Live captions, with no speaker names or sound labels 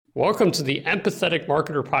Welcome to the Empathetic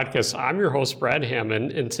Marketer Podcast. I'm your host, Brad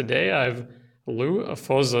Hammond, and today I have Lou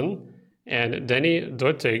Voelsen and Denny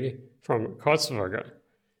Duttig from kreuzwerker.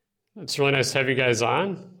 It's really nice to have you guys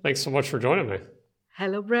on. Thanks so much for joining me.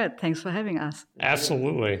 Hello, Brad. Thanks for having us.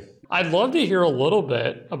 Absolutely. I'd love to hear a little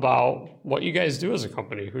bit about what you guys do as a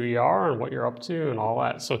company, who you are and what you're up to and all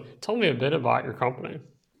that. So tell me a bit about your company.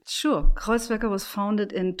 Sure. Kreuzwerker was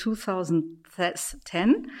founded in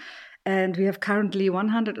 2010. And we have currently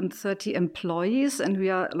 130 employees, and we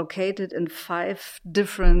are located in 5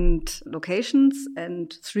 different locations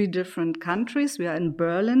and 3 different countries. We are in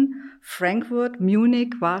Berlin, Frankfurt,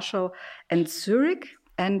 Munich, Warsaw, and Zurich.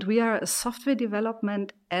 And we are a software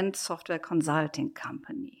development and software consulting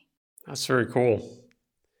company. That's very cool.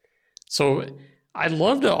 So I'd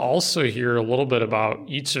love to also hear a little bit about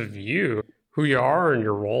each of you, who you are and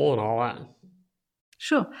your role and all that.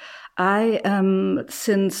 Sure. I am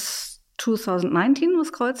since 2019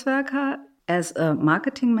 with kreuzwerker as a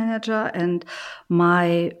marketing manager, and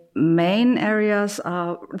my main areas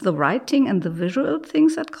are the writing and the visual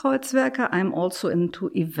things at kreuzwerker. I'm also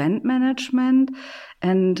into event management,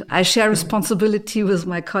 and I share responsibility with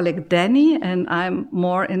my colleague Denny, and I'm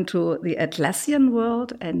more into the Atlassian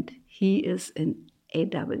world, and he is in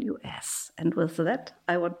AWS. And with that,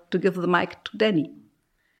 I want to give the mic to Denny.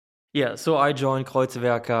 Yeah, so I joined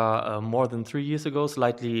kreuzwerker more than 3 years ago,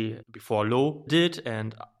 slightly before Lo did,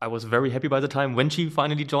 and I was very happy by the time when she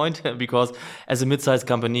finally joined, because as a mid-sized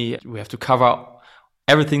company, we have to cover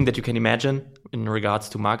everything that you can imagine in regards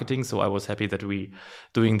to marketing. So I was happy that we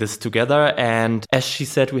doing this together. And as she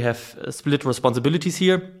said, we have split responsibilities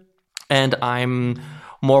here, and I'm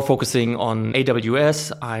more focusing on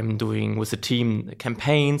AWS. I'm doing with the team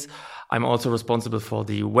campaigns. I'm also responsible for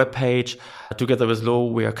the webpage. Together with Lo,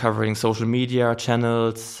 we are covering social media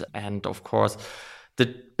channels and, of course,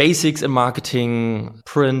 the basics in marketing,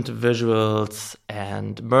 print, visuals,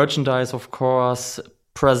 and merchandise, of course,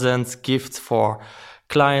 presents, gifts for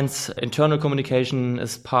clients. Internal communication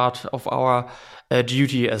is part of our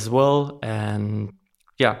duty as well. And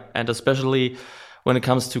especially when it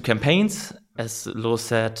comes to campaigns, as Lo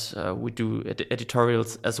said, we do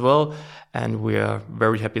editorials as well, and we are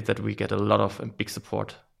very happy that we get a lot of big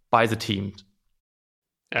support by the team.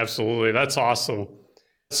 Absolutely. That's awesome.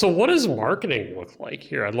 So what does marketing look like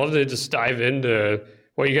here? I'd love to just dive into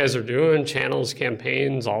what you guys are doing, channels,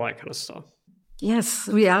 campaigns, all that kind of stuff. Yes,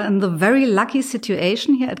 we are in the very lucky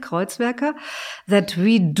situation here at kreuzwerker that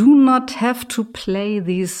we do not have to play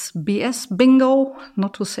these BS bingo,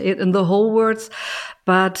 not to say it in the whole words,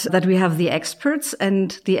 but that we have the experts,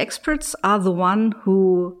 and the experts are the one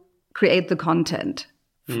who create the content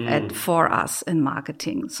for us in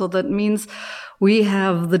marketing. So that means we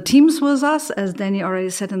have the teams with us, as Denny already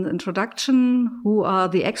said in the introduction, who are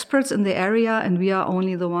the experts in the area, and we are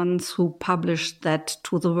only the ones who publish that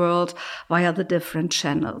to the world via the different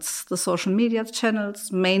channels. The social media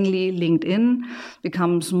channels, mainly LinkedIn,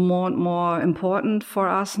 becomes more and more important for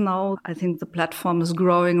us now. I think the platform is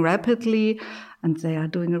growing rapidly, and they are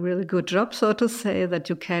doing a really good job, so to say, that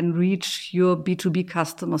you can reach your B2B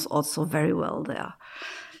customers also very well there.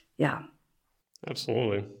 Yeah.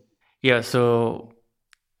 Absolutely. Yeah, so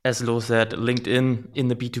as Lo said, LinkedIn in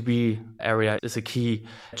the B2B area is a key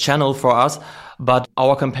channel for us, but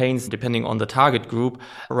our campaigns, depending on the target group,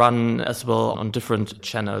 run as well on different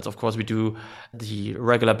channels. Of course, we do the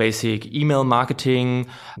regular basic email marketing.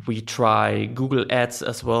 We try Google Ads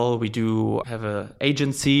as well. We do have an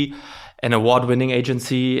agency, an award-winning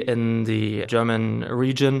agency in the German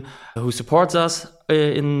region who supports us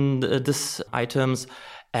in these items.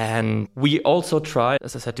 And we also try,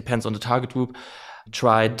 as I said, depends on the target group,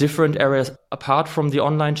 try different areas apart from the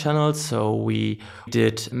online channels. So we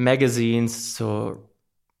did magazines, so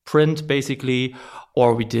print basically,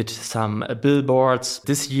 or we did some billboards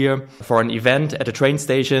this year for an event at a train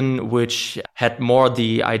station, which had more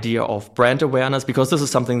the idea of brand awareness, because this is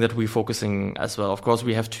something that we're focusing as well. Of course,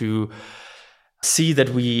 we have to see that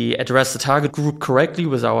we address the target group correctly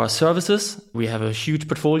with our services. We have a huge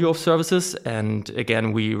portfolio of services, and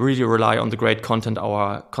again, we really rely on the great content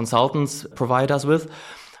our consultants provide us with.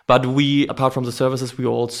 But we, apart from the services, we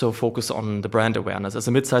also focus on the brand awareness. As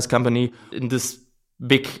a mid-sized company in this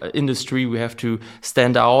big industry, we have to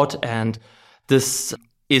stand out, and this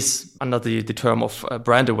is under the term of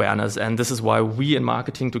brand awareness. And this is why we in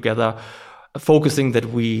marketing together are focusing that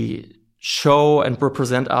we show and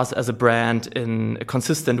represent us as a brand in a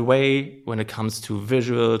consistent way when it comes to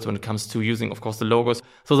visuals, when it comes to using, of course, the logos.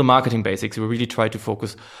 So the marketing basics, we really try to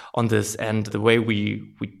focus on this, and the way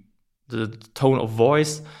the tone of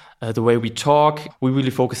voice, the way we talk, we're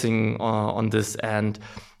really focusing on this. And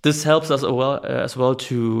This helps us as well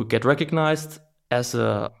to get recognized as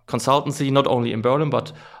a consultancy, not only in Berlin,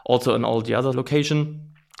 but also in all the other locations.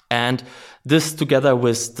 And this, together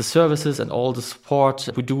with the services and all the support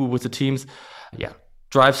we do with the teams,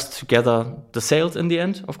 drives together the sales in the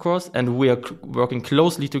end, of course. And we are working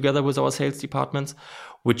closely together with our sales departments,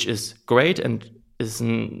 which is great and is,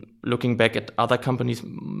 looking back at other companies,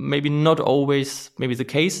 maybe not always maybe the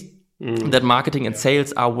case that marketing and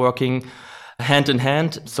sales are working hand in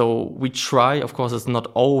hand. So we try, of course, it's not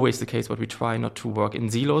always the case, but we try not to work in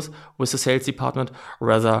silos with the sales department,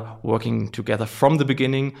 rather working together from the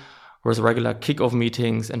beginning with regular kickoff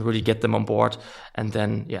meetings and really get them on board. And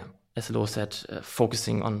then, as Lo said,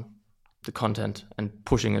 focusing on the content and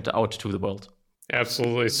pushing it out to the world.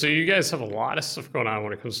 Absolutely. So you guys have a lot of stuff going on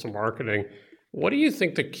when it comes to marketing. What do you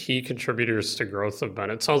think the key contributors to growth have been?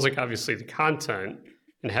 It sounds like obviously the content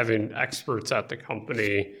and having experts at the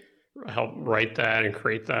company help write that and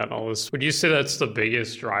create that and all this. Would you say that's the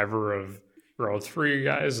biggest driver of growth for you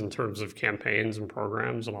guys in terms of campaigns and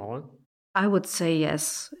programs and all that? I would say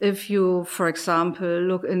yes. If you, for example,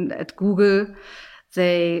 look at Google,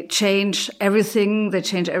 they change everything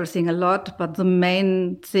a lot, but the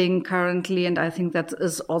main thing currently, and I think that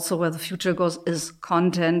is also where the future goes, is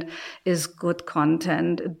content, is good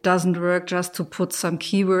content. It doesn't work just to put some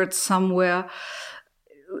keywords somewhere.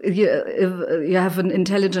 If you have an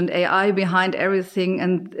intelligent AI behind everything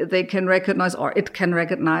and they can recognize, or it can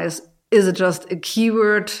recognize, is it just a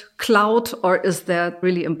keyword cloud or is there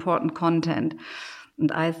really important content?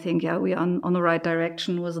 And I think, we are on the right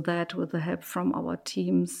direction with that, with the help from our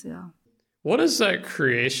teams. Yeah. What does that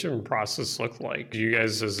creation process look like? Do you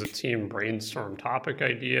guys as a team brainstorm topic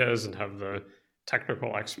ideas and have the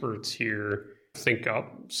technical experts here think up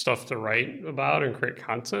stuff to write about and create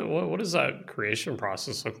content? What does that creation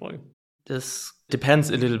process look like? This depends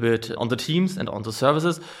a little bit on the teams and on the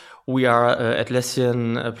services. We are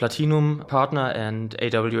Atlassian Platinum partner and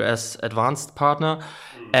AWS Advanced partner.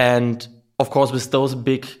 And of course, with those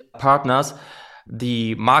big partners,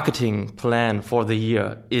 the marketing plan for the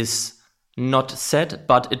year is not set,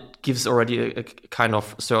 but it gives already a kind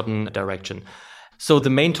of certain direction. So the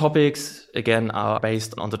main topics, again, are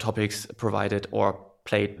based on the topics provided or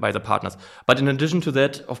played by the partners. But in addition to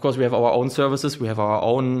that, of course, we have our own services, we have our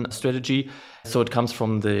own strategy. So it comes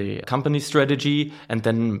from the company strategy and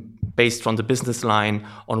then based on the business line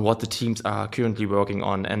on what the teams are currently working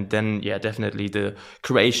on. And then, definitely the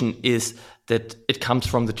creation is that it comes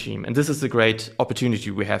from the team. And this is a great opportunity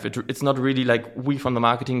we have. It's not really like we from the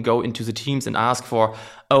marketing go into the teams and ask for,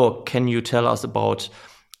 can you tell us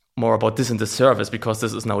more about this in the service because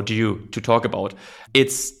this is now due to talk about.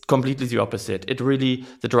 It's completely the opposite.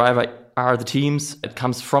 The driver are the teams. It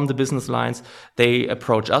comes from the business lines. They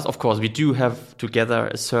approach us. Of course, we do have together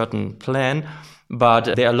a certain plan,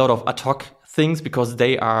 but there are a lot of ad hoc things because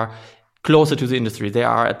they are closer to the industry. They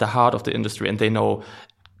are at the heart of the industry and they know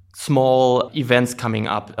small events coming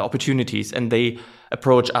up, opportunities, and they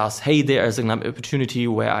approach us. Hey, there is an opportunity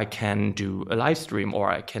where I can do a live stream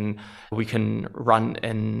or we can run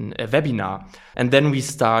a webinar. And then we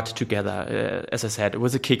start together, as I said,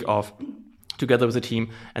 with a kickoff together with the team.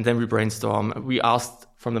 And then we brainstorm. We asked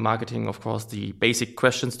from the marketing, of course, the basic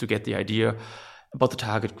questions to get the idea about the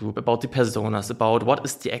target group, about the personas, about what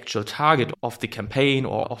is the actual target of the campaign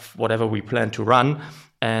or of whatever we plan to run.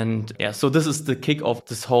 And so this is the kick of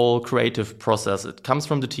this whole creative process. It comes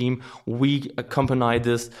from the team. We accompany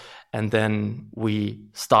this and then we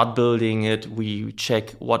start building it. We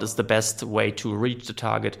check what is the best way to reach the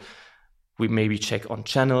target. We maybe check on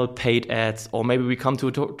channel, paid ads, or maybe we come to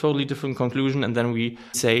a totally different conclusion and then we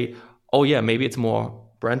say, maybe it's more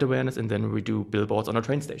brand awareness, and then we do billboards on a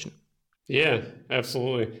train station. Yeah,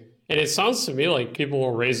 absolutely. And it sounds to me like people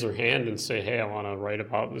will raise their hand and say, hey, I want to write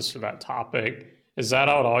about this or that topic. Is that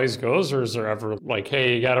how it always goes? Or is there ever like,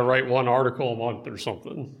 hey, you got to write one article a month or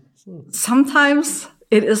something? Sometimes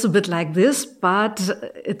it is a bit like this, but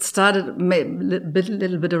it started a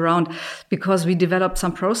little bit around because we developed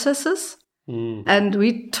some processes and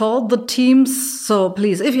we told the teams, so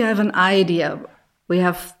please, if you have an idea, we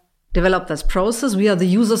have developed this process. We are the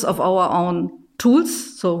users of our own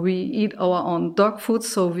tools. So we eat our own dog food.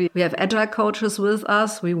 So we have agile coaches with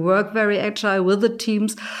us. We work very agile with the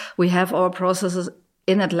teams. We have our processes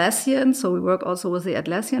in Atlassian. So we work also with the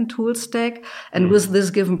Atlassian tool stack. And with this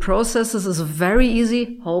given processes, it's very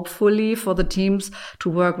easy, hopefully, for the teams to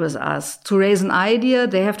work with us. To raise an idea,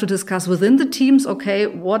 they have to discuss within the teams, okay,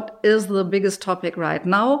 what is the biggest topic right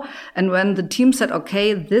now? And when the team said,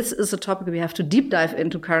 okay, this is a topic we have to deep dive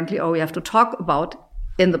into currently, or we have to talk about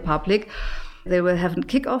in the public, They will have a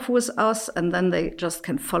kickoff with us, and then they just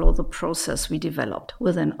can follow the process we developed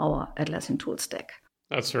within our Atlassian tool stack.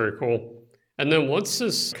 That's very cool. And then once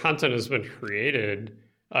this content has been created,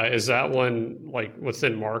 is that when, like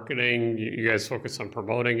within marketing, you guys focus on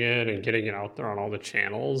promoting it and getting it out there on all the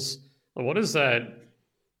channels? What is that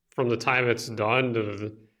from the time it's done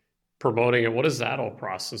to promoting it? What does that whole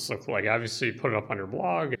process look like? Obviously, you put it up on your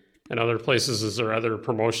blog and other places. Is there other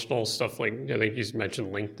promotional stuff like, I think you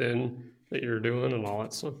mentioned LinkedIn that you're doing and all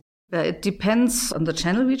that stuff? It depends on the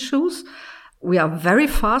channel we choose. We are very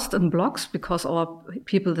fast in blogs because our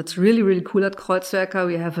people, that's really, really cool at Kreuzwerker.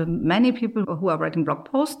 We have many people who are writing blog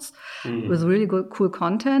posts with really good, cool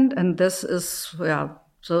content. And this is,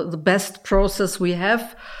 so the best process we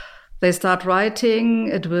have. They start writing,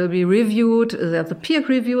 it will be reviewed. There's a peer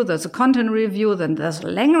review, there's a content review, then there's a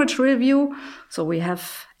language review. So we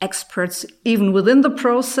have experts even within the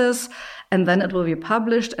process, and then it will be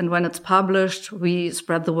published. And when it's published, we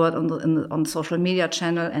spread the word on social media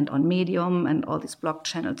channel and on Medium and all these blog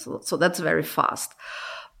channels. So that's very fast.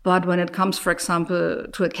 But when it comes, for example,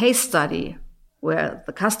 to a case study where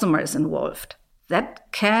the customer is involved,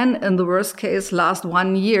 that can, in the worst case, last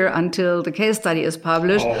 1 year until the case study is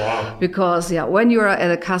published. Oh, wow. Because, when you are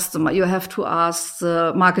at a customer, you have to ask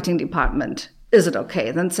the marketing department, is it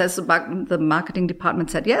okay? Then says the marketing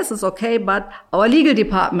department said, yes, it's okay, but our legal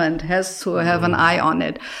department has to have an eye on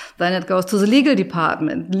it. Then it goes to the legal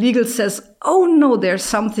department. Legal says, oh no, there's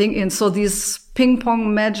something in. So these ping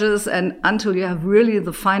pong matches, and until you have really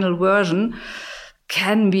the final version,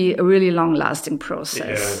 can be a really long-lasting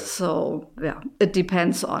process. Yeah. So, it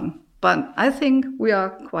depends on. But I think we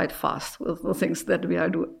are quite fast with the things that we are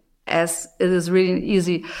doing, as it is really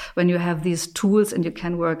easy when you have these tools and you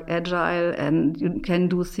can work agile and you can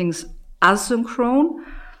do things asynchronous.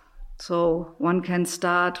 So one can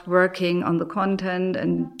start working on the content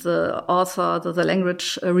and the author, the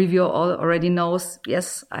language reviewer already knows,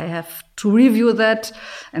 yes, I have to review that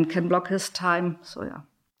and can block his time. So,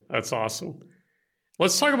 That's awesome.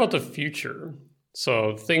 Let's talk about the future.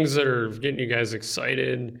 So things that are getting you guys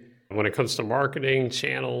excited when it comes to marketing,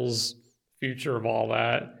 channels, future of all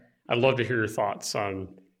that. I'd love to hear your thoughts on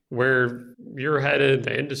where you're headed,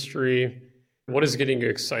 the industry. What is getting you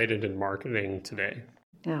excited in marketing today?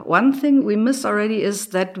 Yeah, one thing we missed already is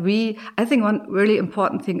that I think one really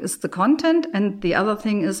important thing is the content. And the other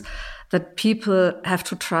thing is that people have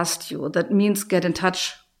to trust you. That means get in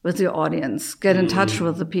touch with your audience, get in touch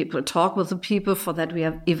with the people, talk with the people. For that, we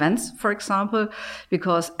have events, for example,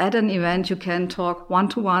 because at an event, you can talk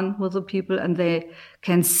one-to-one with the people and they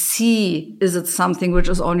can see, is it something which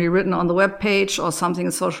is only written on the web page or something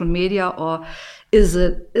in social media, or is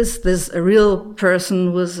this a real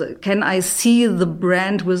person can I see the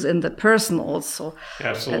brand within that person also?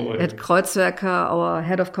 Absolutely. At Kreuzwerker, our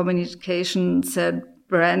head of communication said,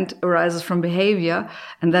 brand arises from behavior,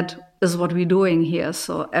 and that is what we're doing here.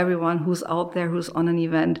 So everyone who's out there, who's on an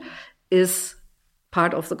event, is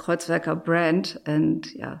part of the Kreuzwerker brand, and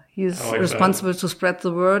he's responsible to spread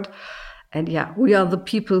the word. And we are the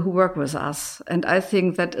people who work with us. And I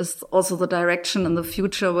think that is also the direction in the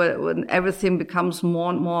future when everything becomes more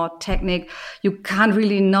and more technical. You can't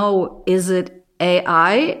really know, is it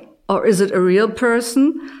AI or is it a real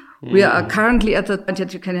person? We are currently at the point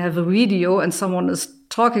that you can have a video and someone is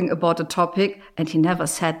talking about a topic and he never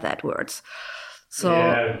said that words. So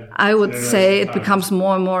I would say it becomes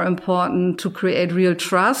more and more important to create real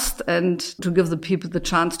trust and to give the people the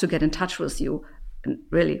chance to get in touch with you, and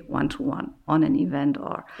really one-to-one on an event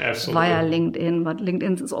or via LinkedIn. But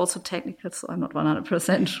LinkedIn is also technical, so I'm not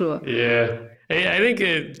 100% sure. Yeah. Hey, I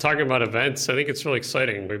think talking about events, I think it's really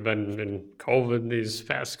exciting. We've been in COVID these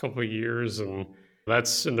past couple of years, and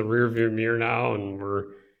that's in the rearview mirror now, and we're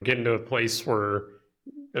getting to a place where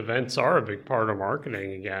events are a big part of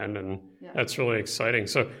marketing again, and that's really exciting.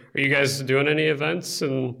 So are you guys doing any events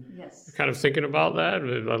and kind of thinking about that?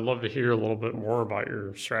 I'd love to hear a little bit more about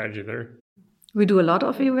your strategy there. We do a lot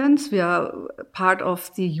of events. We are part of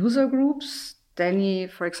the user groups. Denny,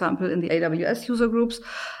 for example, in the AWS user groups.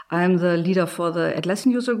 I'm the leader for the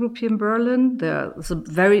Atlassian user group here in Berlin. There's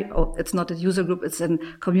it's not a user group, it's a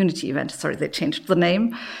community event. Sorry, they changed the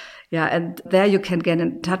name. And there you can get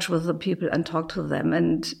in touch with the people and talk to them.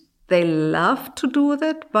 And they love to do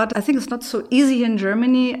that, but I think it's not so easy in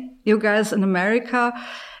Germany. You guys in America,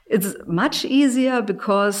 it's much easier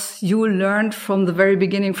because you learned from the very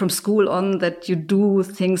beginning, from school on, that you do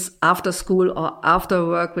things after school or after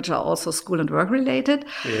work, which are also school and work related.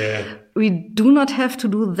 we do not have to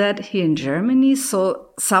do that here in Germany. So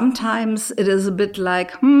sometimes it is a bit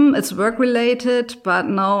like, it's work related, but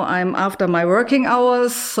now I'm after my working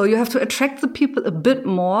hours. So you have to attract the people a bit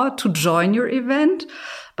more to join your event.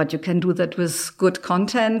 But you can do that with good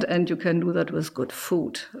content and you can do that with good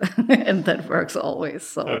food. And that works always.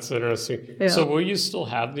 So that's interesting. Yeah. So will you still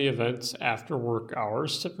have the events after work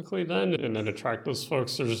hours typically then and then attract those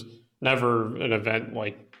folks? There's never an event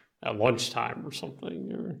like at lunchtime or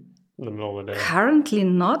something or in the middle of the day? Currently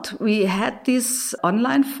not. We had these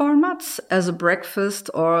online formats as a breakfast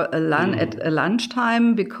or a at a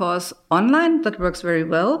lunchtime because online that works very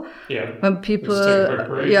well. Yeah. When people,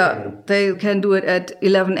 they can do it at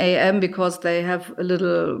 11 a.m. because they have a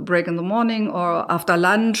little break in the morning or after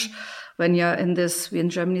lunch. When you're in this, we in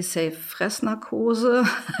Germany say Fressnarkose.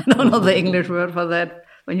 I don't know the English word for that.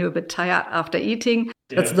 When you're a bit tired after eating,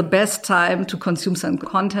 that's the best time to consume some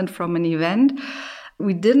content from an event.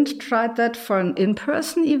 We didn't try that for an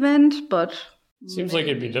in-person event, but seems like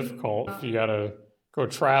it'd be difficult if you gotta go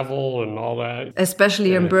travel and all that.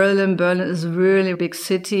 Especially in Berlin. Berlin is a really big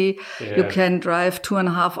city. Yeah. You can drive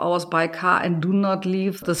 2.5 hours by car and do not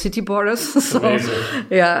leave the city borders. So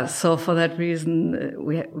for that reason,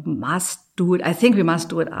 we must do it. I think we must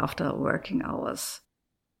do it after working hours.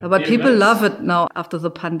 But people love it now after the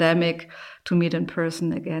pandemic to meet in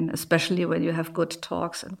person again, especially when you have good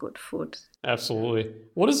talks and good food. Absolutely.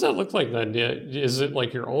 What does that look like then? Is it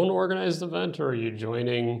like your own organized event or are you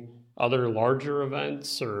joining other larger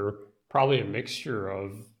events or probably a mixture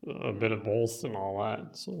of a bit of both and all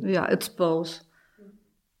that? So. Yeah, it's both.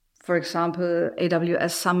 For example,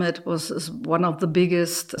 AWS Summit is one of the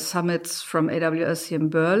biggest summits from AWS here in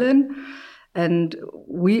Berlin. And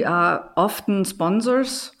we are often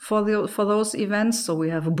sponsors for those events. So we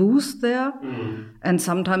have a booth there. Mm-hmm. And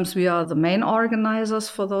sometimes we are the main organizers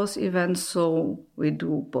for those events. So we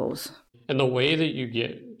do both. And the way that you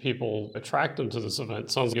get people, attract them to this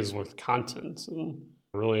event sounds like it's with content and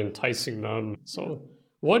really enticing them. So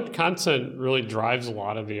what content really drives a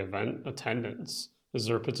lot of the event attendance? Is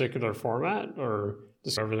there a particular format or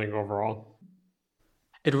just everything overall?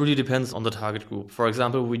 It really depends on the target group. For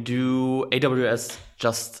example, AWS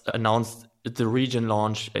just announced the region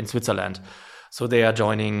launch in Switzerland. So they are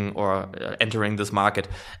joining or entering this market.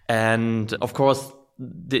 And of course,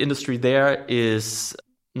 the industry there is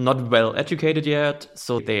not well educated yet.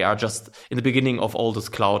 So they are just in the beginning of all those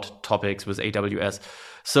cloud topics with AWS.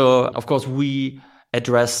 So of course, we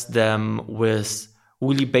address them with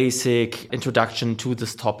really basic introduction to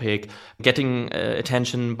this topic, getting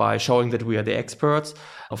attention by showing that we are the experts.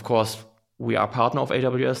 Of course, we are partner of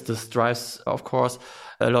AWS. This drives, of course,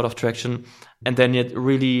 a lot of traction. And then yet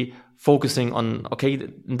really focusing on, okay,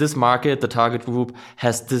 in this market, the target group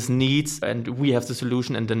has this needs and we have the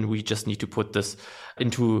solution. And then we just need to put this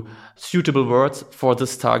into suitable words for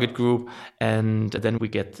this target group. And then we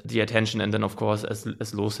get the attention. And then, of course, as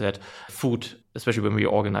Lo said, food, especially when we're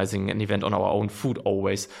organizing an event on our own, food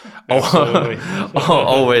always helps.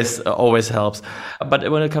 But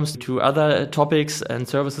when it comes to other topics and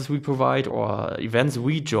services we provide or events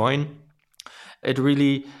we join, it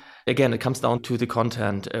really, again, it comes down to the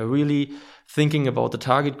content, really thinking about the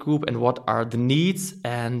target group and what are the needs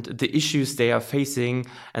and the issues they are facing.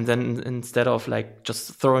 And then instead of like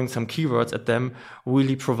just throwing some keywords at them,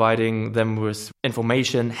 really providing them with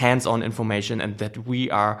information, hands-on information, and that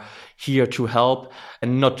we are here to help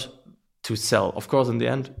and not to sell. Of course, in the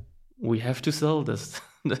end, we have to sell this.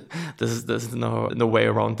 There's no way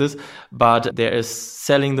around this, but there is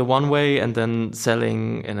selling the one way and then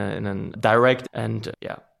selling in a direct and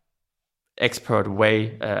expert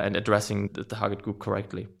way and addressing the target group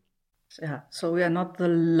correctly. Yeah, so we are not the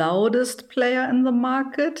loudest player in the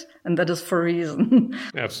market, and that is for a reason.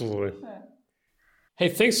 Absolutely. Hey,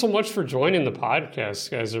 thanks so much for joining the podcast,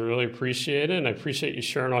 guys. I really appreciate it, and I appreciate you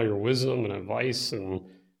sharing all your wisdom and advice and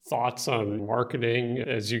thoughts on marketing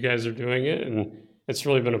as you guys are doing it, and it's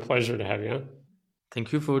really been a pleasure to have you on.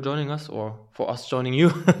 Thank you for joining us or for us joining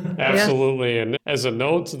you. Absolutely. And as a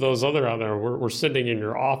note to those other out there, we're sitting in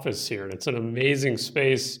your office here and it's an amazing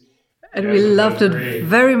space. And we loved it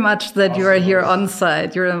very much that you are here on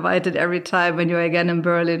site. You're invited every time when you're again in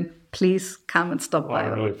Berlin. Please come and stop by. I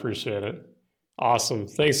really appreciate it. Awesome.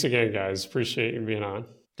 Thanks again, guys. Appreciate you being on.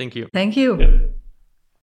 Thank you. Thank you. Yeah.